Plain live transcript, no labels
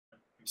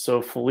So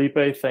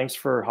Felipe, thanks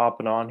for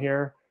hopping on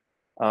here.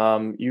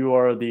 You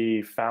are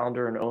the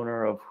founder and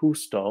owner of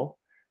Juzto,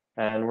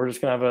 and we're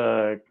just gonna have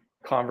a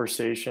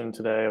conversation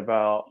today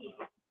about,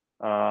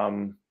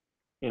 um,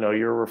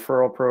 your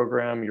referral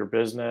program, your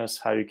business,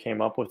 how you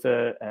came up with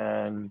it,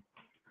 and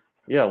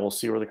yeah, we'll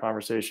see where the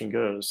conversation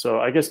goes.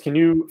 So I guess can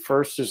you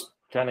first just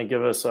kind of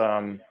give us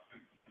a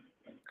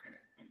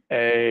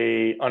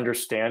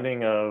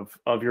understanding of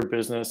your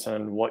business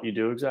and what you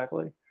do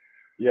exactly?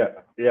 Yeah.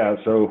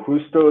 So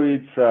Justo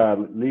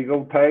it's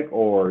legal tech,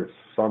 or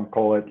some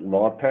call it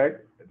law tech.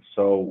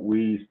 So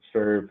we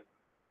serve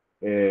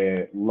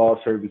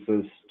law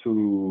services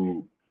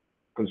to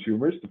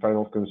consumers, to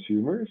final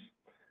consumers,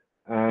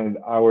 and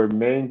our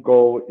main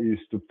goal is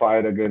to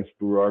fight against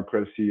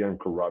bureaucracy and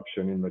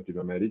corruption in Latin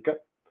America.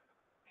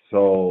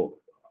 So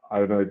I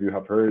don't know if you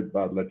have heard,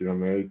 but Latin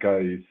America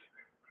is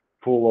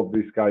full of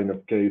these kind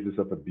of cases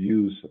of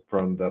abuse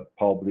from the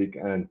public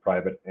and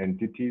private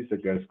entities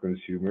against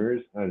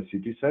consumers and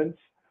citizens.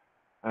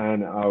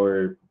 And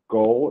our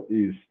goal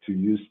is to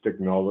use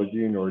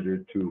technology in order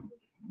to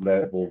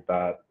level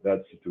that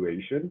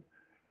situation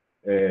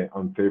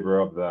on favor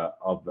of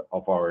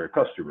our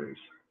customers.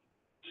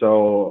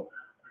 So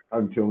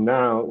until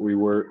now, we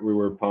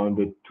were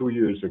founded 2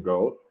 years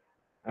ago,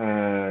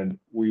 and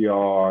we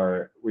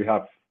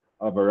have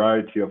a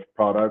variety of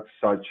products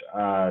such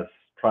as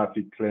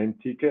traffic claim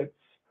tickets.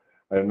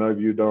 I don't know if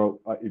you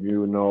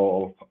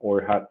know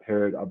or have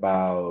heard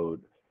about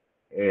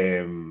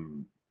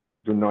um,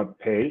 do not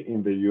pay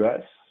in the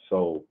U.S.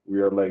 So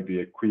we are like the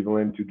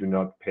equivalent to do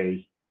not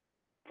pay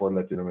for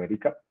Latin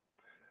America.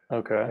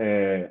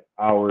 Okay.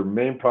 Our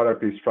main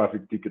product is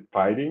traffic ticket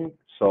fighting.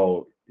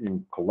 So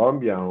in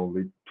Colombia,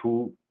 only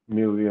 2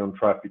 million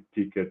traffic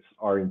tickets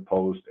are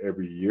imposed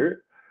every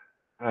year,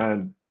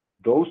 and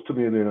those 2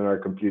 million are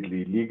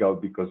completely illegal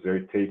because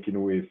they're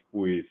taken with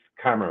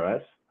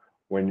cameras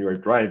when you're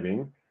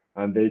driving,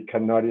 and they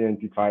cannot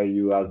identify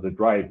you as the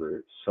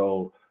driver.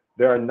 So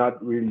they are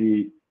not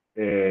really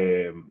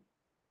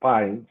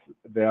fines.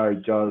 They are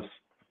just,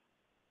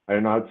 I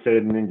don't know how to say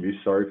it in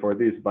English, sorry for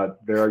this,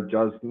 but they are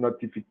just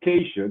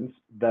notifications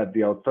that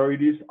the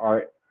authorities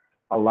are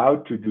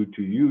allowed to do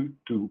to you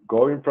to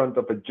go in front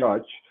of a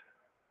judge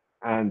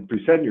and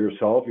present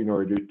yourself in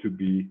order to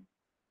be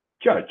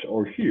judged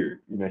or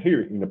hear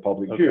in a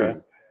public Okay.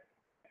 hearing.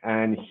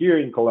 And here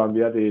in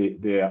Colombia,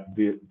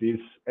 these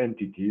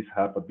entities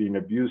have been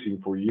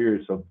abusing for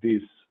years of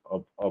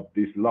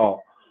this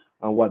law.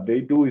 And what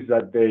they do is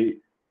that they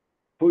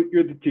put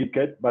you the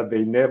ticket, but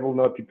they never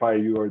notify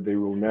you, or they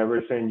will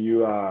never send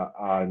you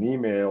an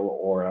email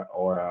or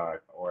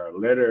a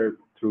letter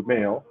through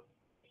mail.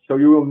 So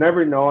you will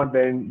never know, and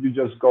then you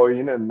just go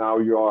in, and now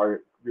you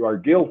are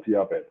guilty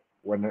of it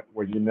when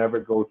you never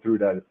go through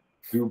that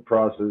due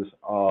process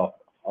of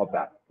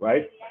that,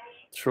 right?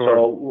 Sure.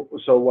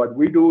 So what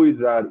we do is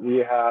that we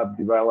have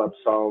developed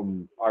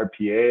some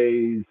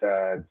RPAs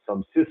and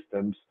some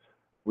systems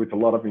with a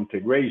lot of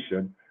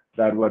integration.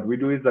 That what we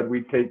do is that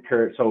we take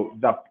care. So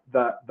the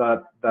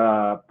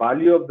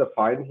value of the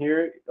fine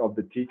here of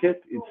the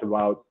ticket, it's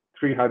about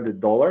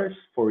 $300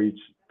 for each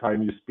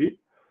time you speed.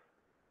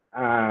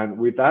 And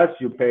with us,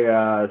 you pay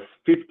us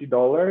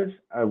 $50,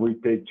 and we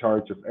take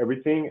charge of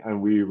everything,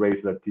 and we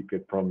erase that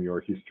ticket from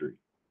your history.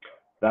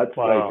 That's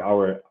like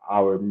Wow.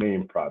 our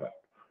main product.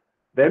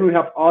 Then we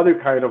have other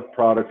kind of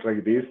products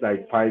like this,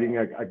 like fighting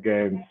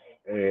against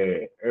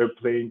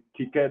airplane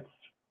tickets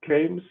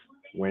claims.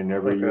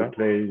 Whenever your Okay.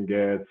 plane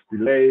gets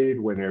delayed,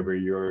 whenever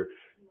your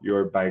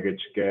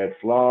baggage gets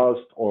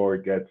lost or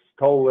gets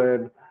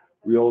stolen,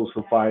 we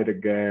also fight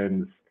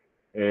against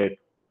uh,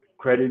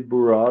 credit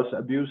bureaus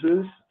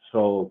abuses.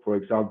 So, for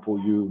example,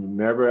 you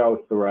never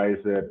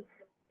authorized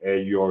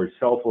your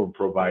cell phone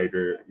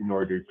provider in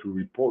order to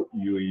report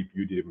you if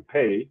you didn't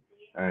pay.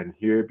 And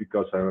here,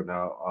 because I don't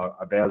know,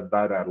 there's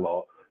that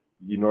law,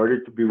 in order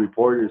to be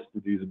reporters to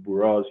these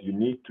bureaus, you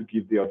need to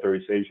give the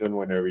authorization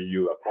whenever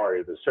you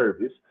acquire the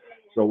service.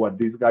 So what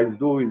these guys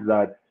do is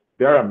that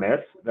they're a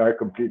mess. They're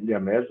completely a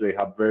mess. They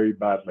have very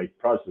bad like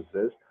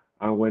processes.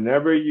 And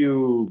whenever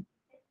you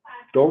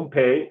don't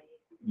pay,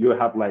 you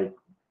have like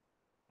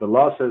the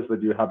law says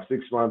that you have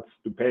 6 months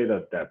to pay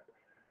that debt.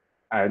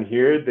 And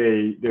here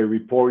they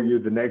report you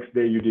the next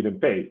day you didn't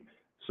pay.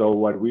 So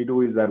what we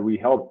do is that we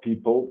help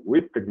people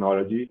with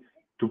technology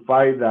to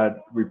find that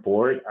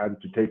report and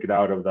to take it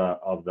out of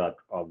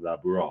the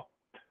bureau.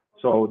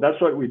 So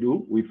that's what we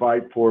do. We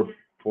fight for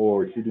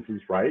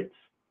citizens' rights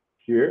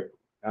here,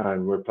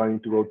 and we're planning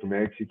to go to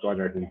Mexico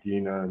and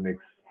Argentina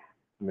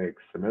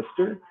next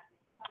semester.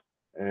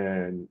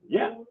 And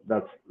yeah,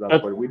 that's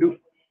That, what we do.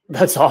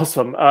 that's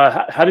awesome.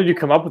 How did you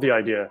come up with the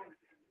idea?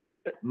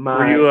 Were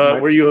My you my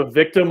were you a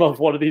victim of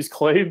one of these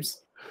claims?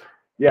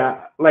 Yeah,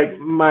 like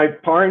my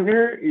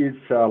partner is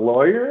a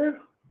lawyer,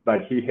 but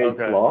he hates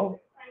Okay. law,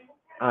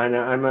 and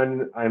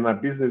I'm a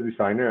business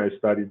designer. I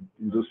studied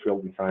industrial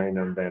design,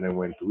 and then I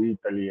went to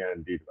Italy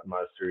and did a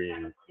master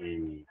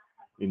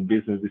in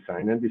business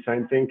design and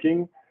design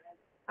thinking.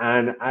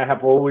 And I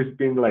have always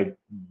been like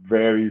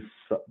very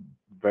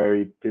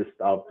very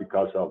pissed off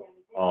because of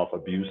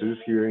abuses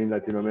here in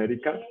Latin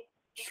America.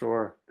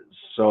 Sure.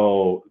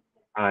 So,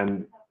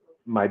 and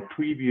my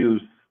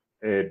previous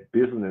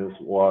business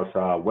was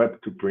a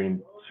web to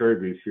print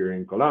service here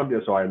in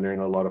Colombia. So I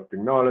learned a lot of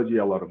technology,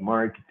 a lot of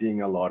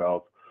marketing, a lot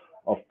of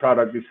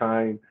product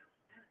design.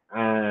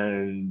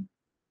 And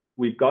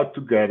we got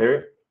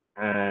together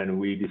and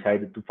we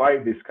decided to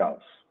fight this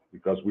cause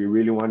because we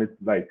really wanted,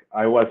 like,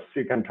 I was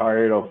sick and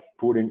tired of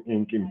putting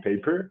ink in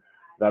paper.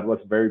 That was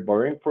very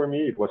boring for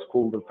me. It was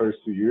cool the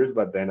first 2 years,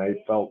 but then I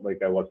felt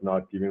like I was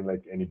not giving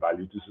like any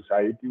value to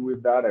society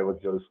with that. I was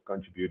just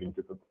contributing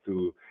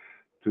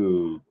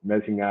to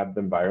messing up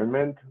the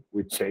environment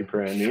with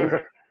paper and ink.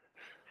 Sure.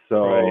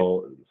 So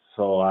Right.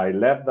 so I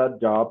left that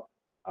job.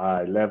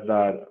 I left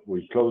that.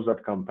 We closed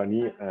that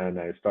company, and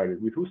I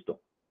started with Juzto.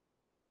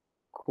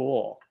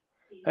 Cool.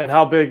 And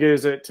how big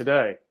is it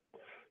today?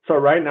 So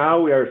right now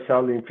we are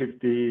selling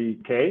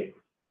 50K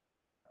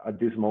at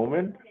this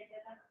moment.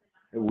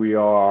 We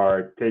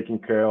are taking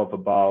care of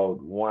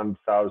about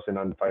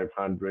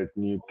 1,500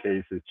 new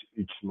cases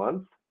each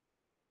month,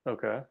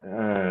 Okay.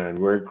 and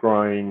we're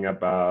growing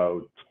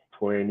about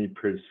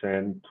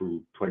 20%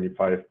 to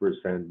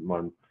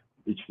 25%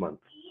 each month.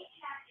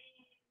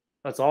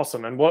 That's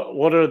awesome. And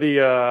what are the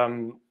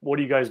what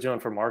are you guys doing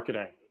for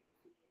marketing?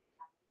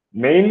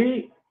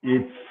 Mainly,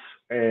 it's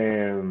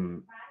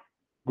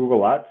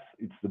Google Ads.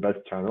 It's the best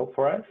channel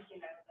for us.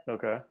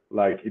 Okay.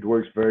 Like, it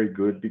works very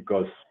good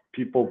because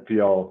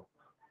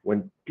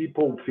when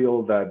people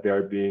feel that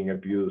they're being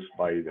abused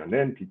by an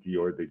entity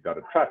or they got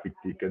a traffic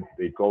ticket,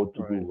 they go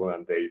to Right. Google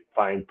and they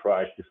find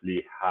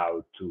proactively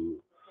how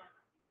to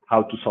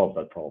solve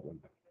that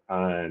problem.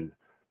 And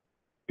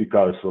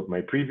because of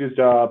my previous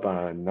job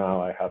and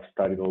now I have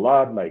studied a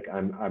lot, like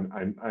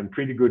I'm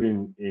pretty good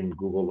in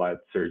Google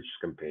Ads search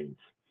campaigns.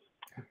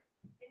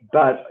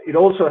 But it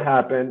also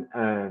happened,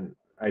 and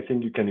I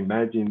think you can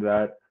imagine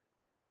that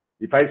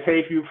if I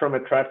save you from a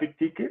traffic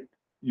ticket,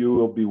 you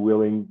will be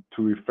willing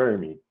to refer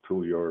me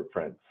to your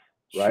friends,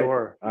 right?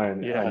 Sure.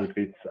 And Yeah. if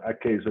it's a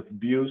case of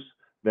abuse,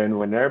 then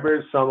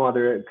whenever some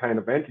other kind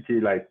of entity,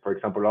 like for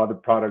example, other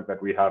product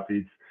that we have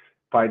is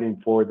fighting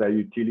for the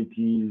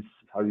utilities,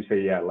 how do you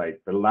say, yeah,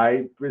 like the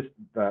light,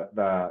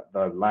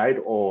 the light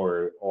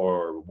or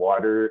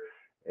water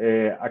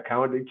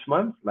account each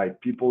month, like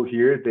people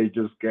here, they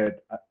just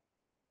get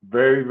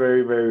very,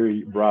 very,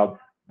 very robbed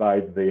by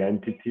the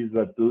entities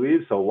that do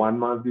this. So 1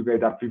 month you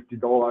get a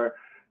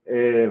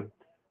 $50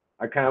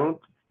 account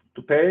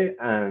to pay,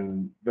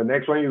 and the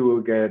next one you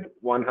will get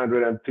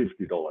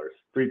 $150,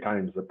 3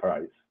 times the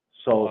price.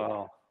 So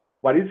Wow.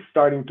 what is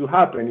starting to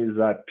happen is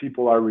that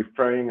people are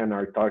referring and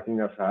are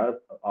talking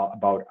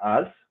about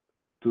us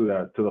to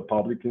the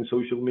public in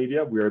social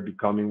media. We are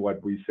becoming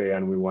what we say,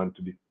 and we want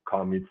to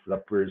become it's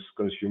the first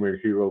consumer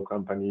hero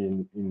company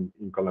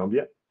in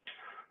Colombia.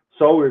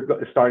 So we're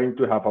starting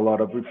to have a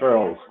lot of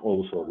referrals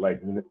also, like,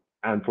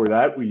 and for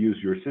that we use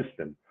your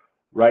system.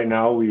 Right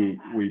now we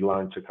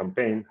launch a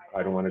campaign.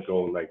 I don't want to go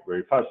like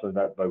very fast on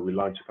that, but we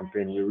launch a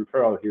campaign with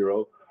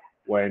ReferralHero.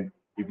 When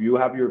if you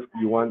have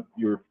you want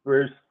your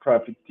first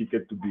traffic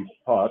ticket to be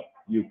bought,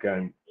 you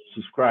can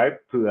subscribe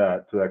to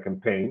the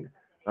campaign,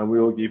 and we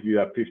will give you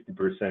a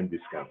 50%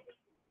 discount.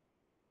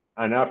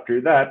 And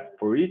after that,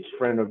 for each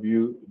friend of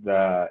you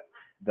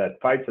that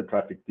fights a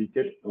traffic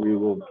ticket, we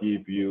will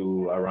give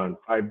you around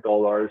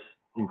 $5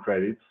 in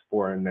credits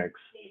for your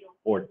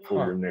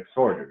next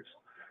orders.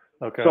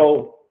 Okay.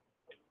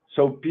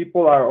 So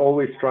people are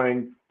always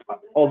trying,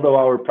 although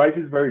our price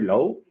is very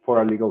low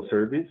for a legal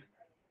service,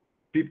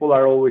 people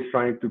are always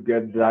trying to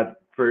get that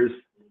first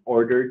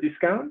order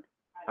discount,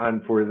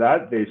 and for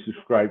that they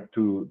subscribe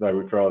to the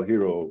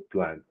ReferralHero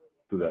plan,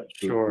 to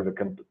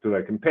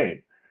the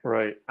campaign.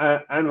 Right.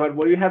 And what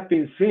we have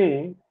been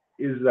seeing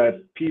is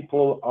that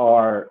people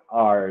are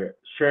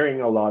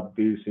sharing a lot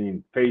this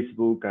in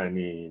Facebook and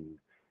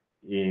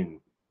in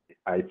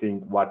I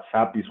think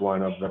WhatsApp is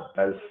one of the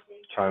best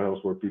channels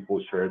where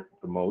people share it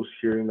the most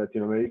here in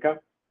Latin America,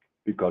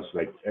 because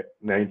like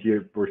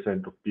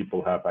 98% of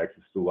people have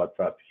access to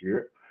WhatsApp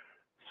here.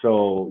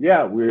 So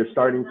yeah, we're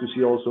starting to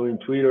see also in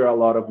Twitter a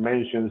lot of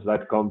mentions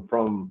that come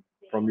from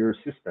your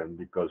system,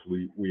 because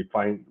we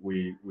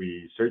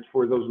search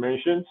for those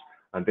mentions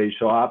and they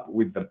show up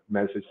with the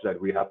message that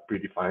we have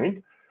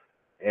predefined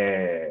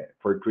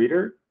for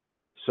Twitter.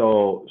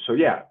 So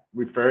yeah,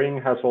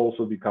 referring has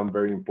also become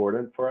very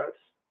important for us.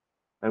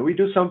 And we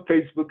do some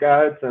Facebook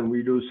ads and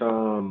we do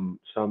some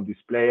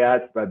display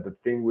ads, but the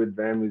thing with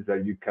them is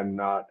that you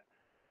cannot,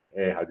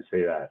 how to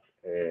say that,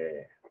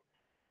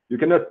 you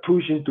cannot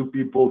push into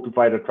people to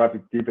fight a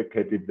traffic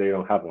ticket if they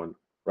don't have one,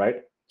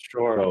 right?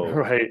 Sure. So,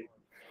 Right.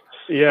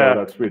 Yeah. So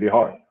that's really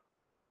hard.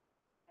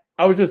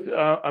 I was just,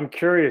 I'm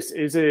curious,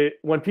 is it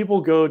when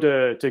people go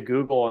to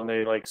Google and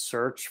they like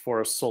search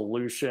for a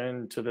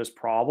solution to this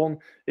problem,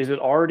 is it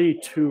already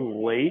too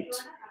late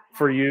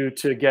for you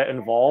to get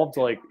involved,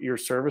 like your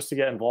service to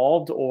get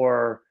involved,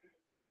 or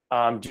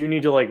do you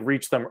need to like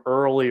reach them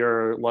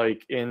earlier,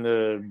 like in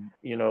the,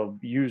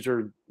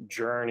 user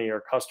journey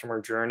or customer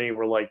journey,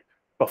 where like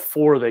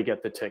before they get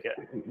the ticket?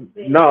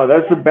 No,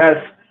 that's the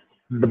best.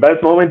 The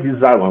best moment is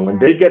that one. When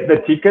they get the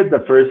ticket,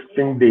 the first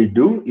thing they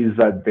do is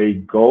that they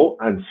go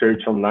and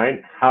search online,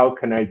 how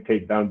can I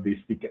take down this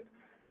ticket?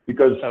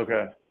 Because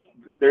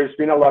there's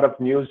been a lot of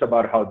news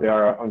about how they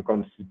are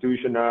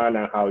unconstitutional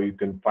and how you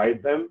can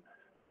fight them,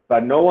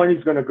 but no one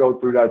is going to go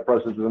through that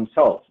process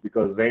themselves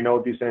because they know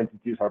these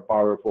entities are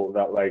powerful,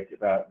 that like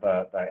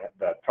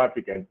the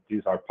traffic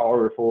entities are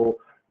powerful,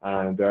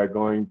 and they're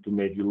going to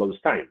make you lose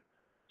time.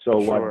 So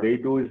what they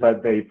do is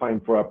that they find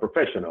for a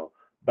professional.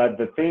 But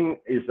the thing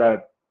is that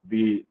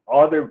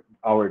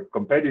our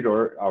competitor,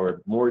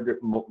 our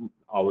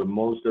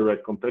most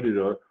direct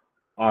competitor,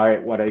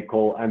 are what I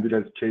call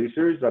ambulance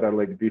chasers, that are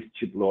like these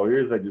cheap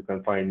lawyers that you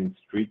can find in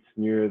streets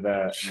near the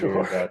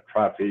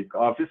traffic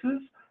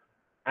offices.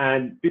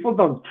 And people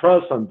don't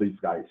trust on these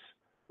guys.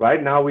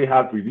 Right now we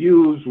have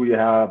reviews, we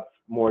have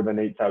more than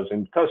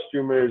 8,000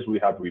 customers, we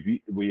have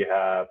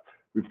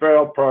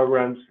referral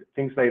programs,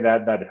 things like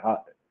that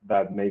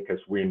that make us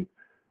win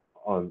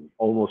on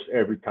almost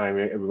every time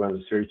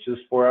everyone searches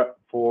for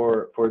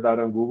that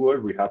on Google.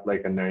 We have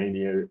like a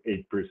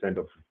 98%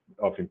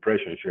 of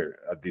impression share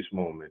at this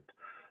moment.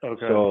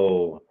 Okay.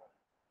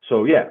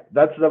 So yeah,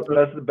 that's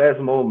the best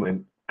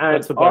moment. And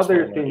that's the best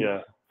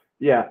moment,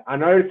 yeah.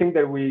 Another thing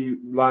that we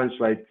launched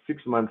like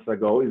 6 months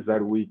ago is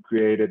that we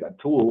created a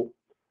tool,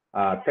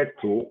 tech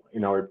tool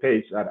in our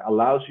page that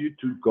allows you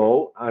to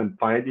go and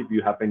find if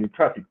you have any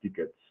traffic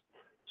tickets.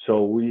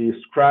 So we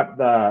scrap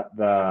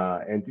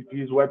the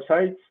entities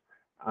websites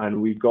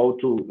and we go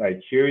to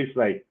like, here is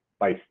like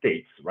by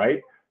states,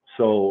 right?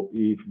 So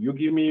if you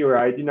give me your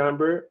ID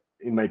number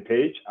in my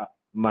page,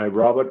 my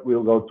robot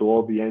will go to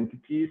all the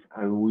entities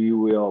and we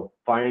will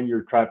find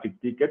your traffic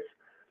tickets.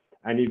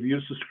 And if you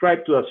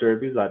subscribe to a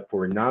service that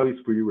for now is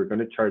free, we're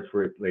going to charge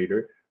for it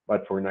later,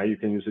 but for now you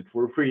can use it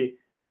for free.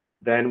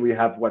 Then we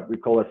have what we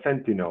call a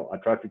sentinel, a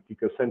traffic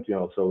ticket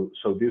sentinel. So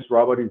this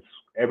robot is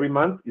every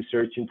month is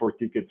searching for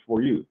tickets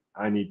for you.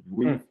 And if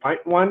we find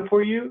one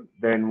for you,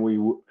 then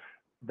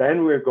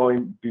we're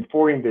going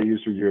before in the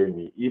user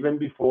journey, even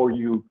before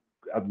you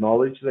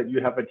acknowledge that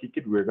you have a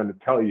ticket, we're going to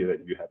tell you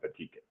that you have a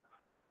ticket,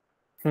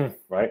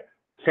 right?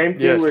 Same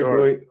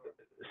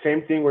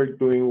thing we're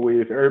doing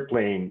with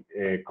airplane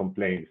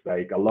complaints.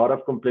 Like a lot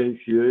of complaints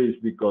here is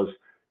because,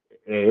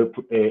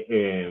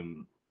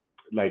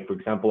 like for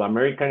example,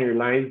 American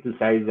Airlines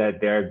decides that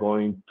they're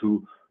going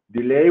to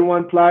delay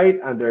one flight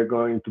and they're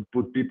going to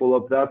put people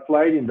of that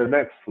flight in the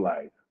next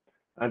flight,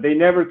 and they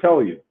never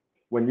tell you.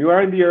 When you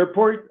are in the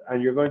airport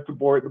and you're going to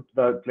board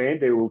the plane,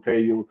 they will tell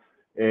you,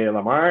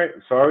 Lamar,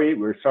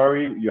 we're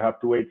sorry, you have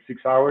to wait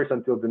 6 hours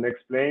until the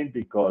next plane,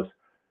 because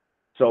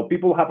so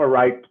people have a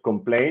right to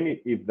complain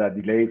if the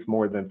delay is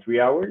more than 3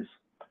 hours.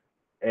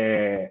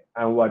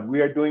 And what we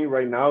are doing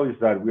right now is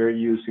that we're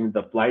using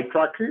the flight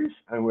trackers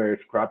and we're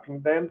scrapping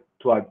them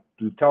to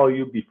tell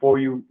you before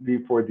you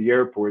leave for the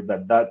airport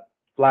that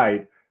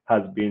flight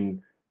has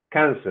been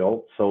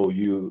canceled,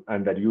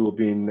 and that you will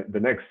be in the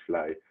next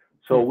flight.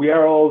 So we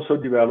are also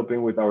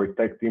developing with our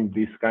tech team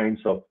these kinds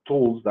of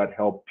tools that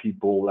help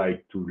people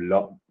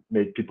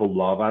make people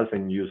love us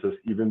and use us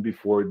even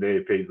before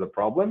they face the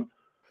problem.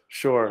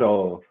 Sure.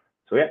 So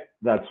yeah,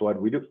 that's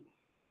what we do.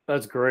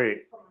 That's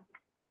great.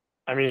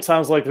 I mean, it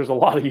sounds like there's a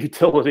lot of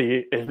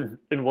utility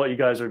in what you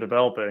guys are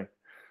developing.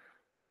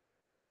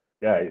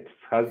 Yeah, it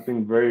has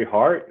been very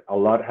hard. A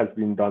lot has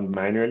been done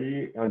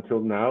manually until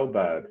now,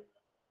 but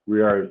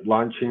we are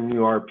launching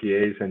new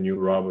RPAs and new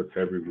robots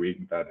every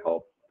week that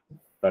help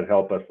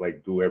us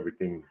like do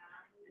everything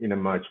in a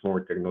much more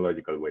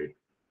technological way.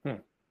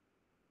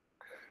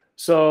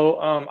 So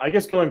I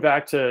guess going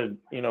back to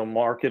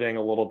marketing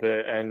a little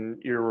bit and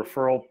the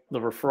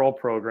referral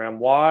program,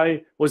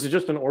 why was it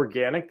just an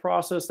organic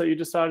process that you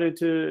decided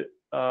to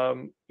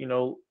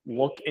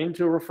look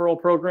into referral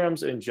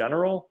programs in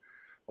general,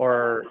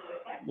 or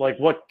like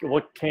what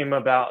came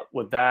about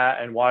with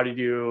that, and why did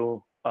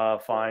you how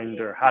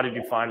did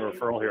you find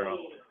ReferralHero?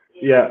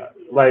 Yeah,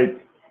 like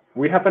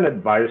we have an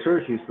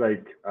advisor. He's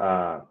like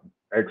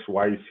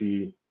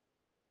XYZ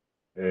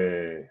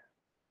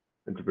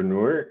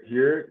entrepreneur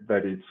here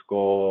that it's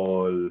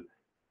called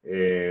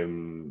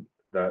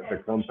the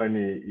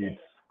company is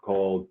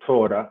called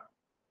Tora,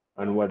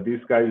 and what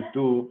these guys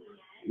do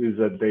is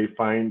that they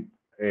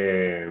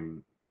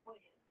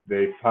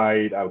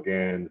fight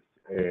against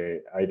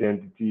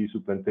identity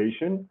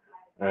supplantation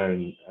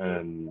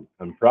and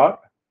fraud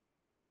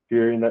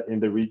here in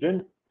the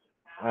region.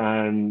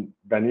 And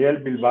Daniel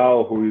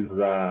Bilbao, who is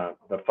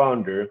the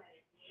founder,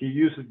 he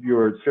uses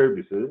your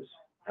services,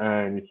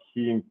 and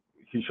he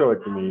showed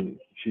it to me.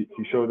 He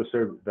showed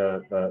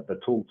the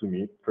tool to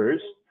me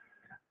first,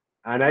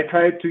 and I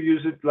tried to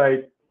use it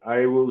like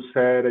I will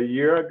say a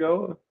year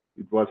ago.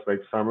 It was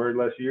like summer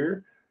last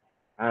year,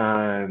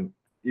 and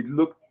it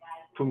looked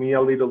to me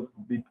a little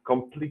bit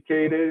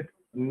complicated.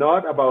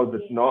 Not about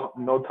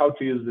not how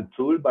to use the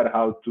tool, but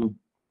how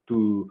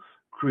to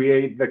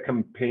create the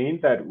campaign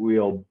that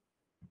will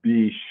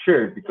be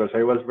shared, because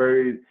I was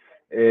very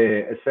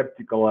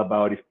skeptical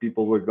about if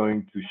people were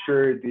going to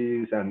share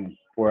this, and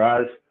for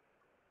us,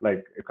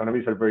 like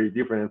economies are very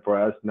different. And for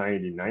us,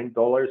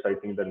 $99, I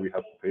think that we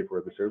have to pay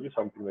for the service,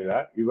 something like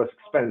that. It was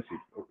expensive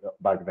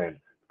back then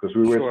because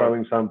we were Sure.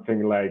 selling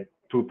something like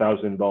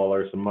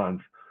 $2,000 a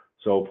month.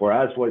 So for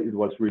us, it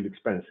was really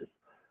expensive.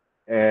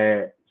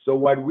 So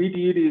what we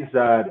did is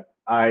that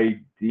I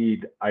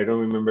don't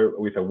remember,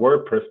 with a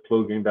WordPress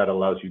plugin that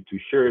allows you to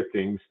share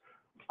things,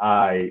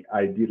 I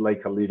did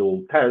like a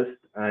little test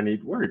and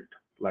it worked.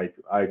 Like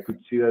I could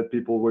see that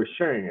people were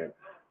sharing it.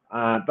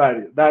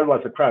 But that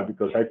was a crap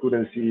because I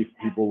couldn't see if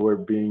people were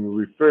being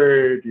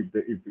referred,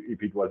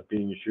 if it was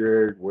being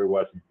shared, where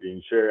was it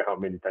being shared, how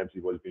many times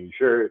it was being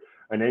shared.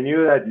 And I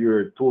knew that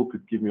your tool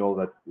could give me all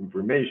that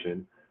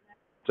information.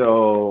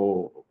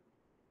 So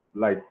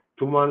like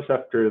 2 months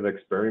after the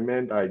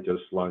experiment, I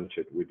just launched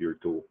it with your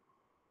tool,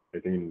 I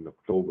think in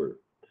October.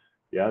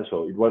 Yeah,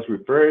 so it was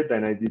referred,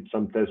 and I did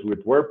some tests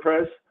with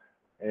WordPress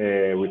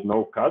with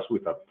no cost,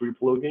 with a free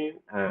plugin.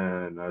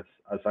 And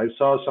as I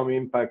saw some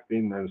impact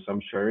and some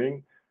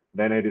sharing,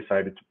 then I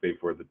decided to pay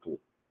for the tool.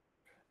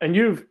 And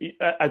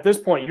at this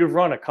point, you've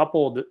run a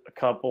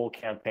couple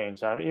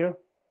campaigns, haven't you?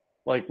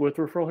 Like with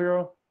Referral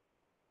Hero?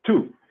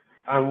 2,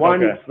 and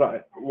one Okay. is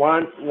like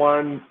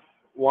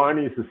one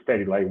is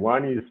steady, like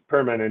one is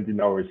permanent in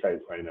our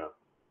site right now,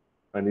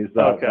 and it's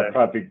the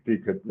traffic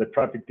ticket. The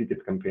traffic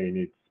ticket campaign,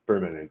 it's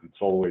permanent.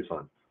 It's always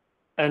on.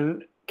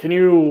 And can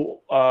you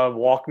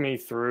walk me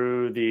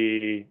through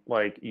the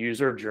like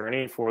user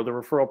journey for the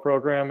referral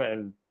program,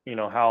 and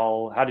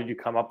how did you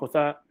come up with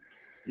that?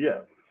 Yeah,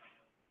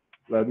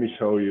 let me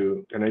show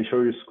you. Can I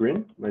show you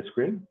my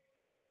screen?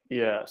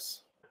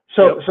 Yes.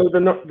 So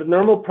the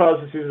normal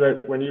process is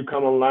that when you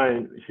come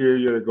online, here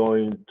you're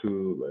going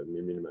to, let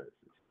me minimize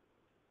this.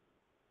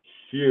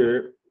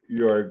 Here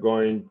you are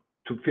going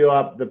to fill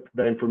up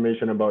the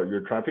information about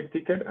your traffic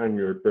ticket and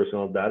your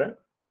personal data,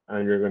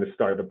 and you're going to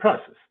start the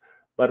process.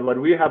 But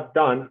what we have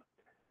done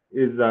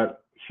is that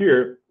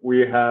here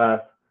we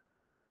have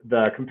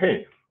the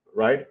campaign,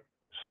 right?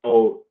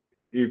 So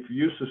if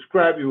you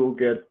subscribe, you will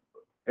get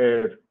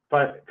a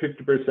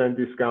 50%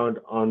 discount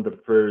on the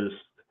first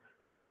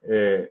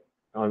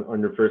on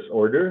your first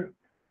order,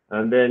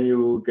 and then you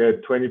will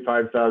get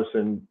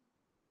 25,000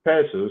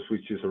 pesos,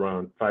 which is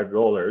around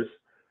 $5,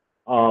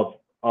 of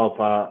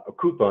a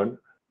coupon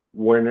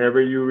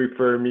whenever you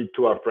refer me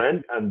to a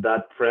friend, and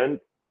that friend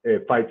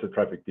fights a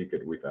traffic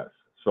ticket with us.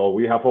 So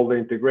we have all the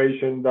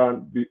integration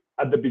done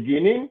at the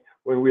beginning.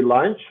 When we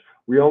launch,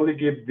 we only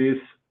give this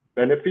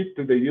benefit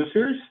to the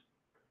users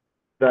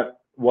that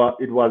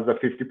it was the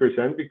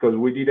 50% because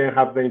we didn't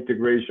have the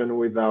integration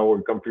with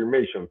our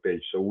confirmation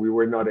page. So we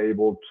were not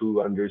able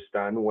to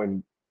understand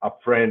when a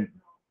friend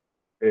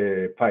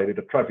fighted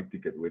a traffic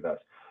ticket with us.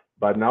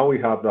 But now we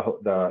have that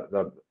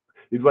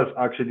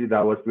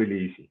was really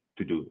easy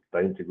to do. The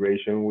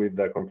integration with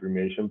the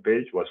confirmation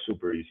page was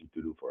super easy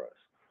to do for us.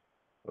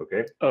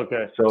 Okay.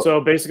 So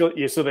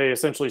basically, so they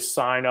essentially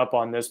sign up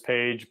on this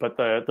page, but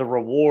the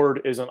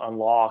reward isn't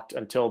unlocked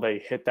until they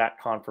hit that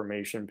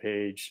confirmation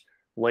page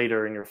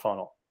later in your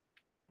funnel.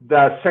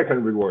 The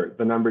second reward,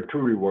 the number 2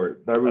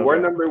 reward. The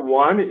reward number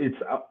 1, it's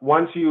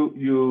once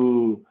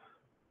you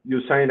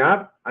sign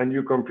up and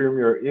you confirm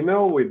your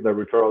email with the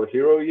Referral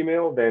Hero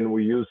email, then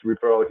we use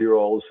Referral Hero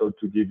also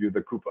to give you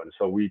the coupon.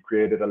 So we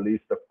created a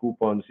list of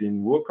coupons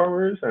in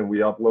WooCommerce and we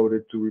upload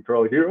it to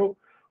Referral Hero.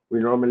 We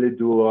normally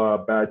do a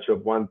batch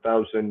of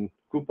 1,000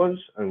 coupons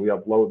and we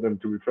upload them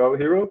to Referral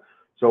Hero.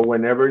 So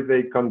whenever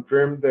they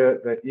confirm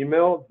the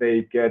email,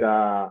 they get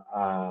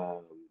a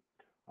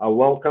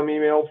welcome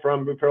email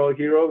from Referral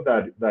Hero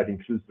that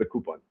includes the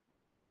coupon,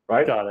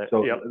 right? Got it.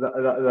 So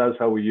that's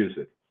how we use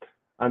it.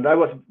 And that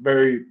was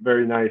very,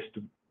 very nice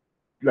to,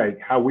 like,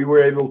 how we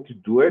were able to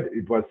do it.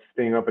 It was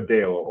staying up a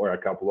day or a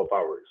couple of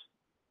hours.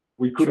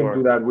 We couldn't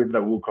do that with the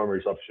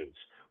WooCommerce options,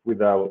 with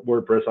the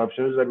WordPress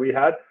options that we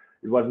had.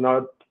 It was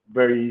not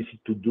very easy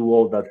to do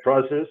all that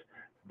process.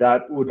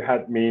 That would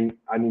have mean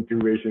an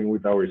integration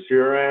with our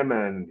CRM,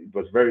 and it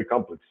was very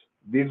complex.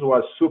 This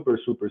was super,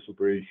 super,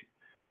 super easy.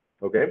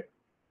 Okay.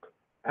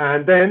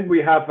 And then we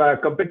have a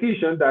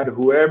competition that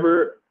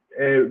whoever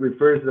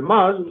refers the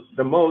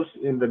most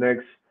in the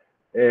next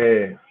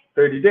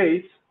 30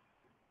 days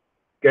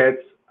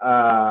gets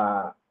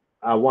a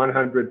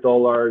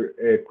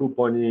 $100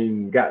 coupon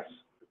in gas.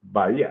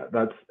 But yeah,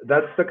 that's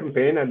the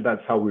campaign, and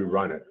that's how we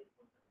run it.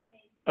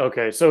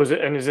 Okay, so is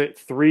it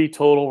 3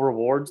 total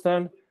rewards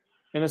then,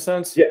 in a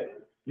sense?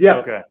 Yeah.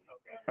 Okay.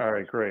 All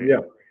right, great.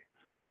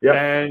 Yeah.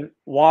 And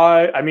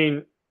why? I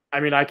mean,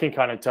 I can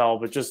kind of tell,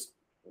 but just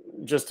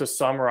to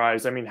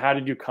summarize, I mean, how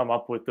did you come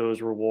up with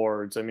those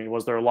rewards? I mean,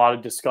 was there a lot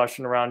of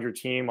discussion around your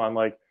team on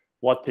like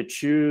what to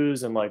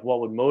choose and like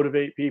what would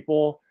motivate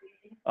people?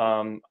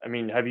 I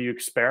mean, have you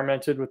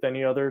experimented with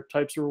any other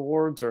types of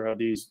rewards, or have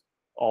these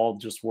all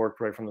just worked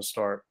right from the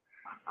start?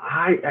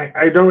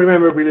 I don't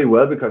remember really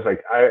well because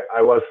like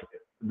I was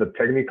the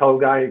technical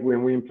guy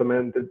when we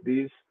implemented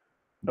these.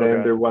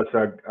 Then there was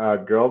a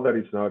girl that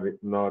is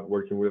not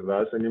working with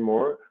us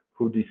anymore,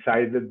 who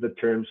decided the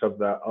terms of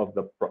the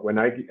when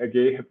I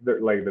gave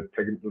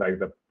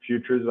the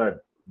features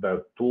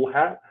the tool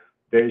had.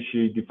 Then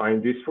she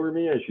defined this for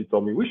me, and she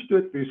told me we should do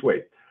it this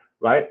way,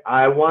 right?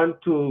 I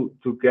want to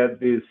get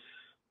this,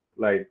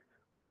 like,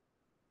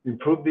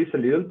 improve this a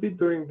little bit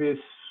during these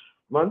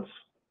months,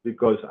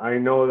 because I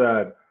know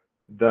that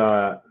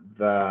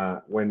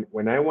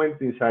when I went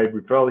inside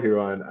Referral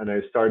Hero, and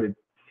I started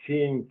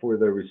seeing for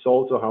the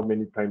results of how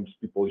many times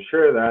people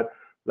share that,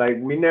 like,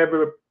 we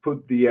never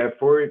put the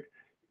effort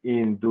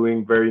in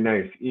doing very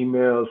nice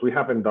emails. We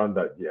haven't done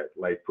that yet,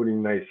 like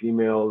putting nice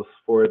emails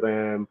for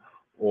them,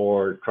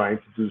 or trying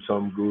to do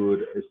some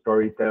good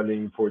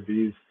storytelling for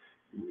this.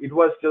 It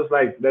was just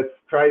like, let's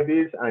try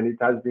this, and it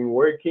has been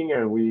working,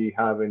 and we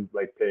haven't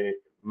like paid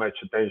much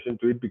attention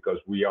to it because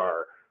we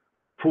are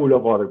full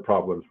of other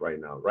problems right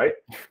now, right?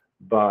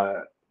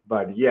 But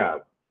yeah,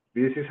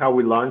 this is how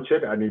we launch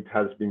it, and it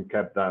has been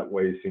kept that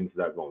way since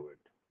that moment.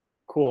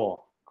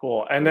 Cool,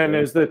 cool. And then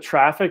is the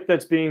traffic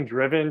that's being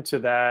driven to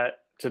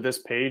this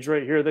page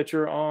right here that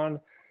you're on,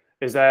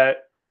 is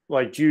that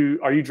like,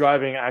 are you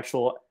driving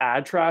actual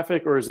ad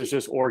traffic, or is this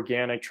just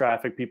organic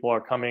traffic? People are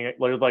coming,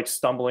 like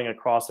stumbling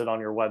across it on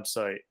your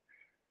website?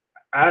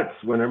 Ads,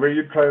 whenever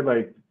you try,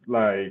 like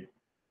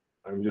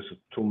I'm just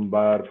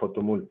tumbar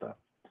fotomulta,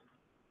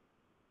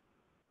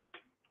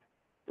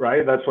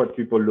 right? That's what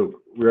people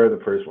look. We are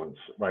the first ones,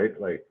 right?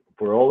 Like,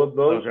 for all of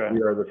those,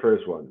 we are the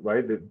first one,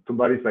 right? The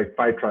tumbar is like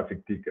 5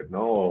 traffic ticket,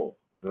 no?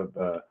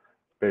 The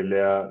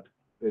pelea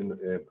en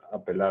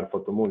apelar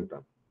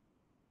fotomulta.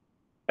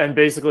 And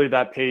basically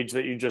that page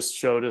that you just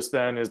showed us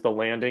then is the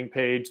landing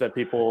page that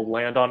people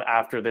land on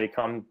after they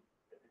come?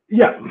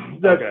 Yeah,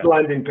 that's the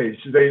landing page.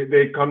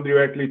 They come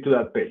directly to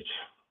that page.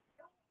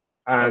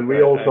 And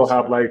we also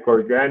have like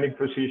organic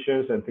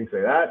positions and things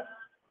like that.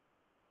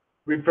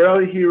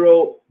 Referral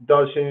Hero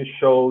doesn't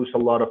show a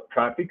lot of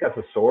traffic as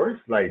a source,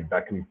 like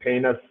the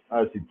campaign as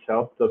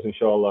itself doesn't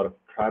show a lot of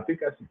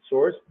traffic as its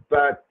source,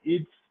 but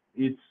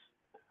it's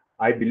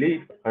I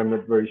believe, I'm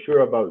not very sure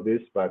about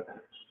this, but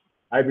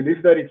I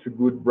believe that it's a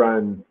good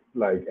brand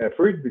like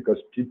effort, because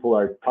people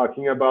are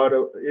talking about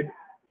it.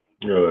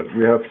 Good.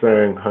 We have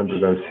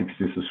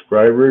 760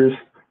 subscribers,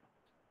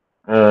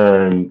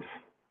 and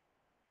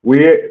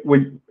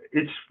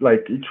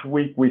each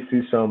week we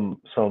see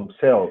some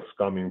sales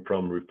coming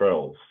from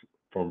referral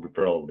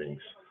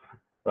links,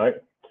 right?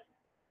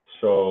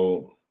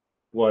 So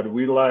what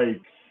we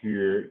like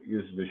here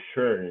is the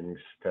sharing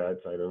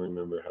stats. I don't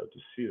remember how to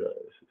see that.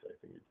 I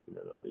think it's in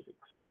analytics.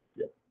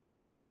 Yeah.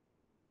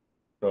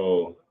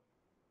 So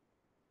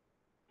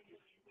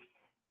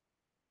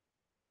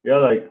yeah,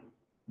 like,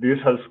 this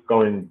has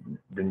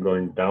been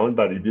going down,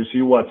 but if you see,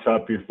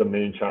 WhatsApp is the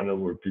main channel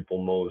where people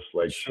most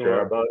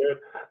share about it.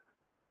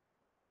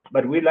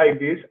 But we like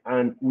this,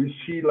 and we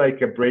see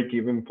like a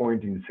break-even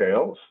point in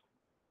sales.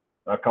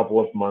 A couple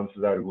of months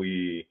that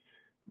we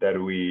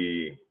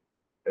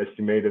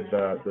estimated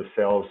the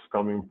sales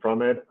coming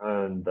from it,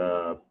 and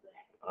the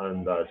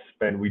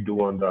spend we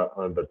do on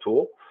the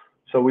tool.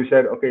 So we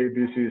said, okay,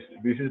 this is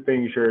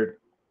being shared.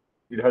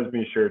 It has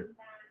been shared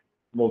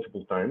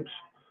multiple times.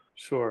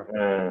 Sure.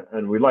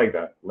 And we like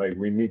that. Like,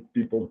 we need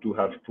people to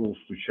have tools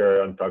to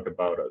share and talk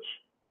about us.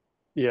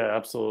 Yeah,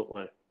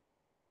 absolutely.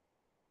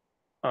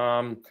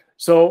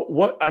 So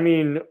what, I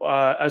mean,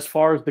 as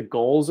far as the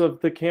goals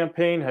of the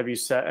campaign, have you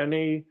set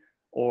any,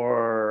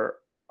 or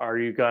are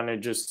you gonna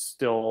just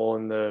still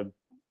in the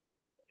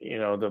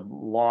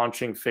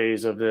launching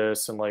phase of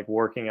this, and like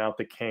working out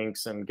the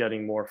kinks and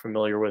getting more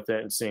familiar with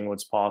it and seeing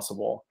what's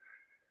possible?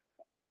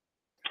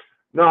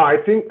 No, I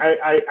think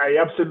I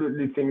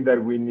absolutely think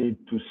that we need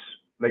to,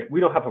 like,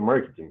 we don't have a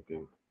marketing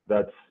team.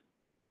 That's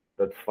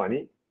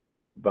funny,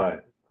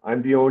 but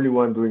I'm the only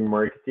one doing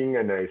marketing,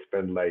 and I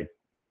spend like,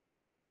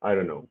 I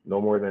don't know,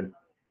 no more than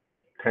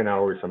 10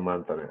 hours a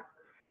month on it.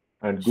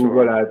 And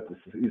Google Ads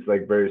is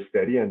like very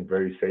steady and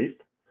very safe.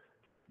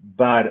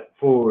 But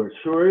for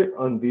sure,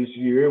 on this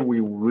year,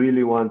 we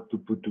really want to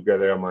put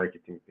together a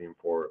marketing team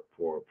for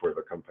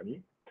the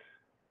company.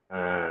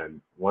 And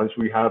once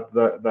we have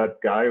that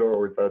guy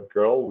or that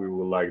girl, we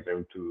would like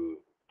them to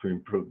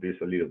improve this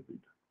a little bit.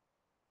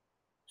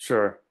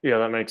 Sure. Yeah,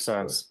 that makes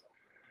sense.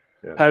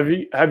 Yeah.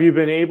 Have you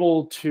been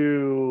able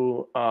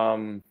to,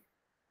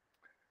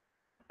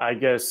 I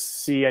guess,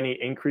 see any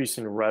increase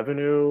in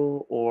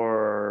revenue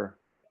or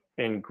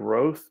in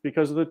growth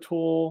because of the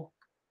tool?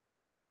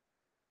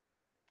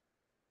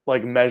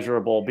 Like,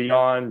 measurable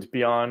beyond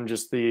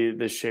just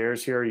the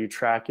shares here? Are you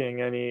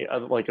tracking any,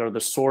 like, are the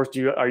source,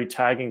 are you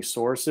tagging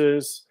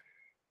sources?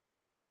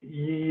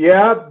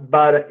 Yeah,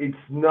 but it's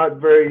not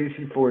very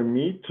easy for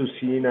me to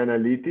see in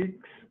analytics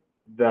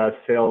the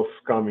sales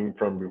coming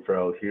from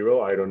Referral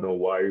Hero. I don't know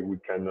why we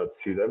cannot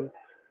see them.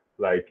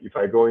 Like, if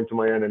I go into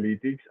my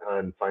analytics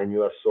and find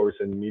you a source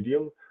in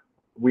Medium,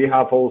 we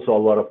have also a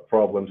lot of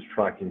problems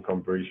tracking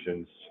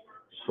conversions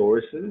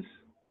sources.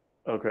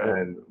 Okay.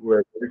 And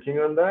we're working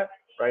on that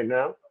right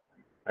now,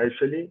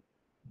 actually.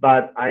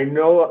 But I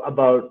know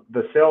about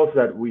the sales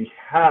that we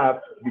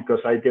have because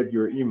I get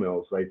your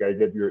emails. Like, I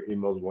get your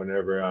emails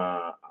whenever,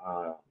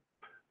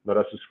 not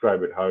a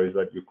subscriber, how is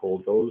that you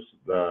call those?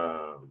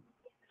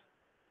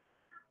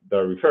 the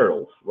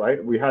referrals,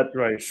 right? We had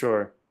Right.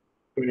 Sure.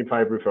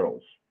 25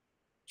 referrals,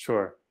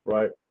 Sure.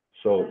 right?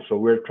 So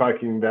we're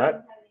tracking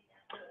that,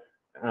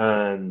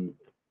 and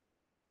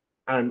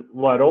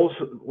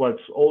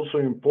what's also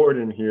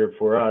important here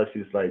for us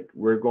is like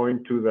we're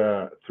going through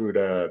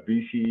the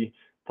VC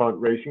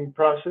fundraising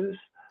process,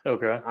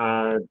 Okay.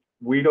 and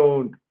we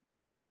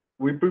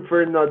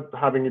prefer not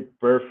having it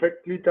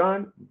perfectly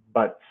done,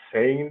 but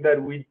saying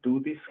that we do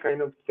these kind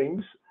of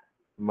things.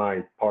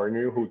 My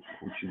partner, which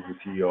is the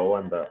CEO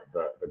and the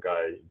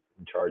guy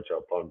in charge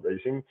of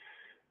fundraising,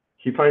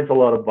 he finds a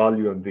lot of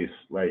value in this,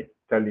 like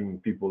telling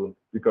people,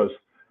 because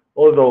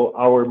although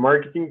our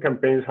marketing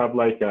campaigns have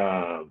like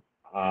a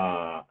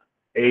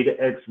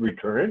 8x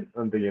return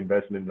on the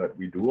investment that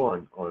we do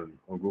on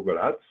Google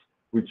Ads,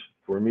 which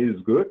for me is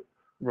good.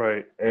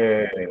 Right.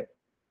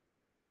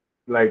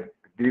 Like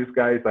these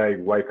guys like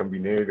Y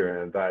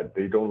Combinator and that,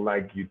 they don't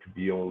like you to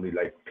be only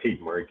like paid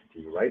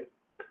marketing, right?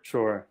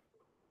 Sure.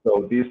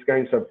 So these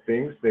kinds of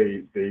things,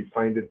 they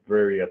find it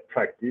very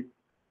attractive.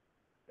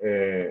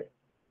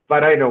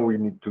 But I know we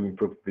need to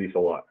improve this a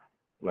lot.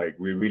 Like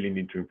we really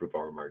need to improve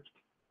our marketing.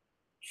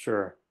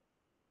 Sure.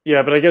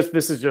 Yeah, but I guess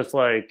this is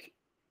like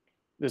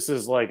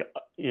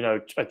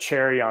a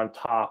cherry on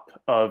top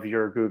of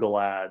your Google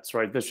Ads,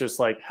 right? This just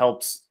like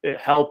helps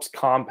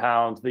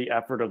compound the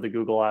effort of the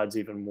Google Ads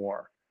even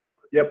more.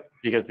 Yep.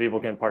 Because people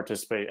can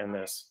participate in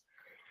this.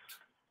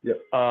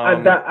 Yep.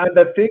 And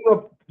the thing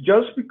of,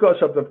 just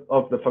because of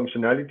the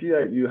functionality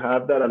that you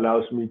have that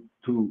allows me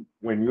to,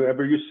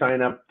 whenever you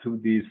sign up to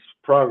this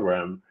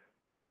program,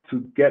 to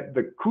get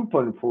the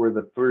coupon for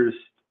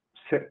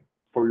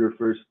your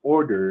first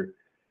order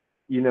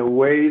in a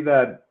way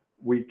that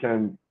we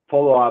can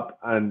follow up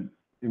and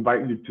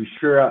invite you to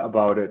share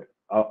about it,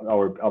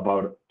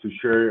 to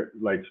share,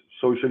 like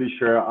socially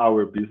share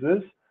our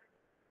business.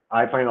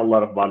 I find a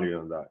lot of value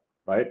in that,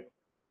 right?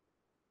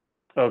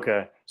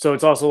 Okay. So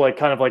it's also like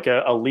kind of like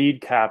a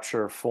lead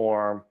capture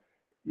form.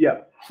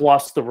 Yeah.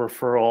 Plus the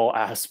referral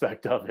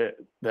aspect of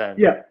it then.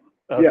 Yeah.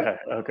 Okay.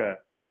 Yeah. Okay.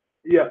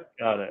 Yeah.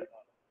 Got it.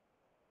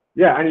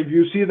 Yeah. And if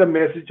you see the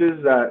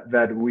messages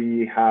that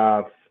we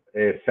have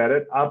set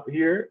it up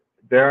here,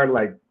 they're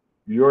like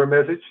your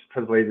message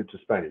translated to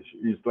Spanish.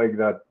 It's like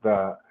that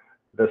the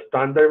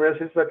standard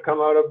message that come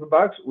out of the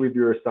box with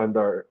your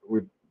standard,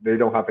 they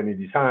don't have any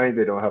design,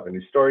 they don't have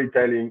any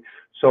storytelling.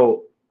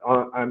 So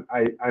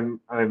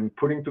I'm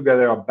putting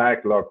together a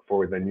backlog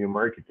for the new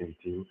marketing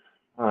team,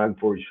 and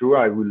for sure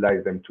I would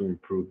like them to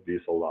improve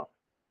this a lot.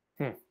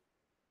 Yeah.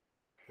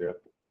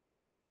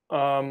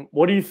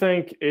 What do you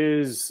think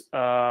is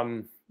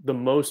the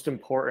most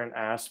important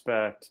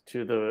aspect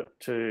to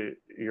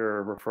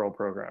your referral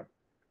program?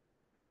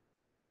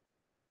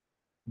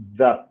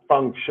 The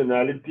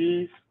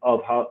functionalities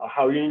of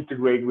how you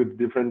integrate with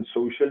different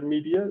social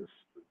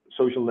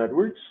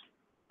networks.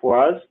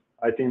 For us,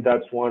 I think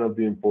that's one of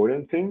the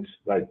important things.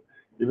 Like,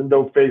 even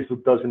though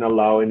Facebook doesn't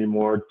allow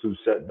anymore to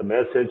set the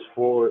message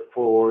for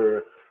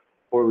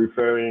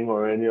referring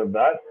or any of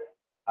that,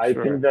 I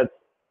think that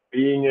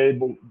being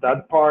able,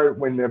 that part,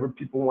 whenever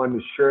people want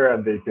to share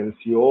and they can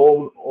see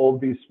all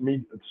these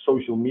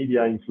social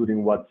media,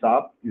 including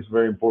WhatsApp, is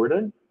very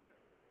important.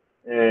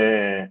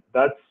 And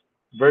that's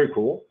very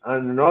cool.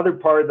 And another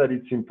part that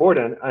it's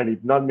important, and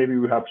if not, maybe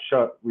we had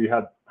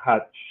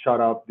shut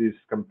up this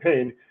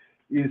campaign,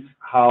 is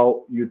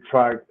how you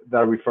track the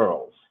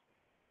referrals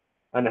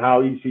and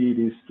how easy it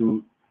is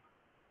to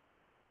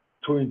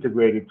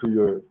integrate it to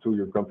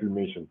your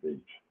confirmation page.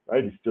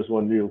 Right? It's just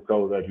one little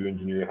code that your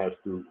engineer has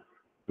to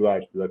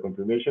add to the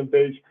confirmation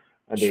page,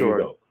 and there you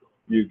go.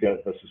 You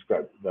get the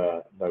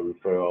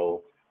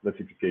referral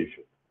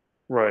notification.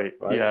 Right.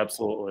 Yeah,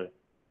 absolutely.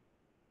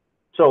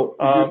 So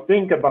if you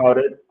think about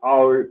it,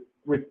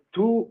 with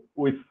two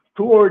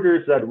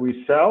orders that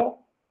we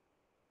sell,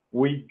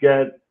 with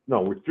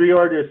 3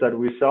 orders that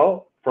we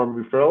sell from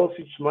referrals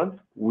each month,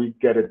 we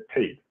get it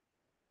paid,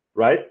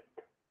 right?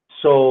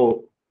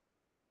 So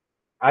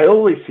I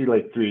always see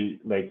like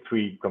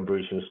three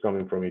conversions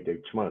coming from it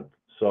each month.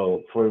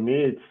 So for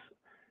me,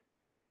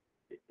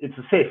 it's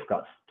a safe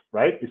cost,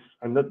 right?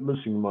 I'm not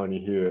losing money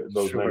here,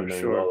 those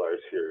 $99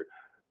 here.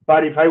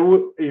 But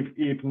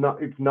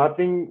if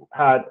nothing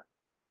had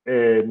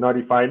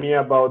notify me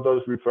about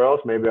those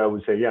referrals, maybe I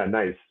would say, yeah,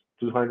 nice,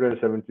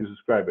 270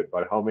 subscribers,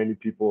 but how many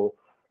people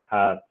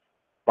have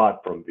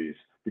bought from this?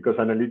 Because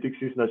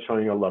analytics is not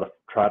showing a lot of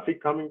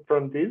traffic coming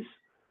from this.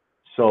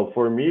 So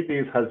for me,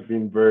 this has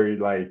been very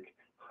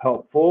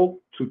helpful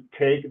to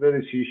take the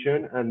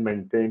decision and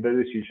maintain the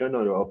decision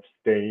of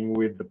staying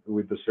with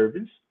the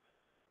service.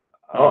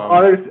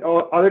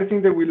 Other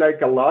thing that we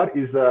like a lot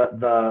is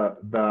the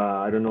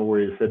I don't know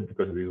where you said,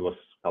 because this was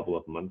a couple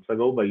of months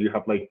ago, but you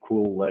have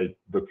cool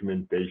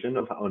documentation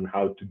on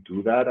how to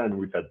do that and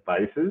with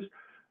advices.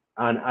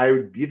 And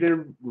I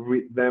didn't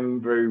read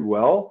them very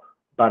well,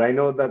 but I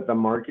know that the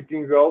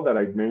marketing girl that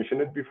I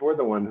mentioned it before,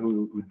 the one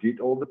who did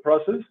all the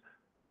process,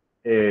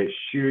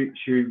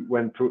 she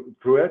went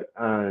through it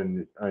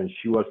and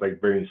she was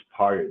very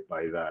inspired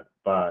by that.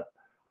 But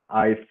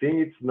I think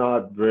it's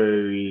not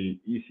very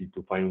easy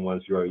to find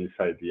once you are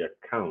inside the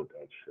account.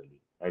 Actually,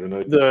 I don't know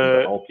if it's in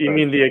the help You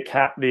mean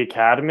section. the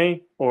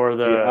academy or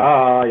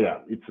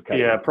Yeah, it's yeah,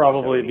 academy.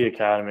 probably the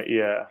academy.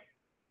 Yeah.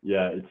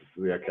 Yeah, it's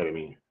the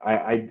academy.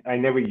 I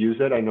never use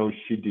it. I know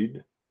she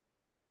did,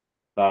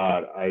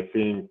 but I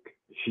think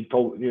she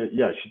told me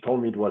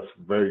it was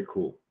very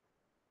cool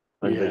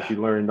and that Yeah. she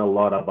learned a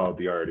lot about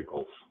the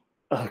articles.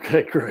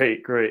 Okay,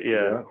 great.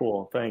 Yeah, Yeah,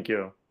 cool. Thank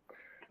you.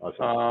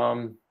 awesome,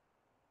 Um,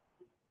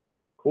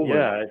 cool man.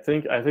 yeah,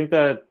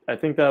 I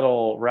think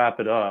that'll wrap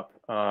it up.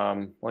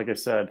 Like I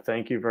said,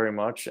 thank you very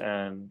much,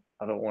 and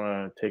I don't want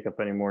to take up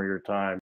any more of your time.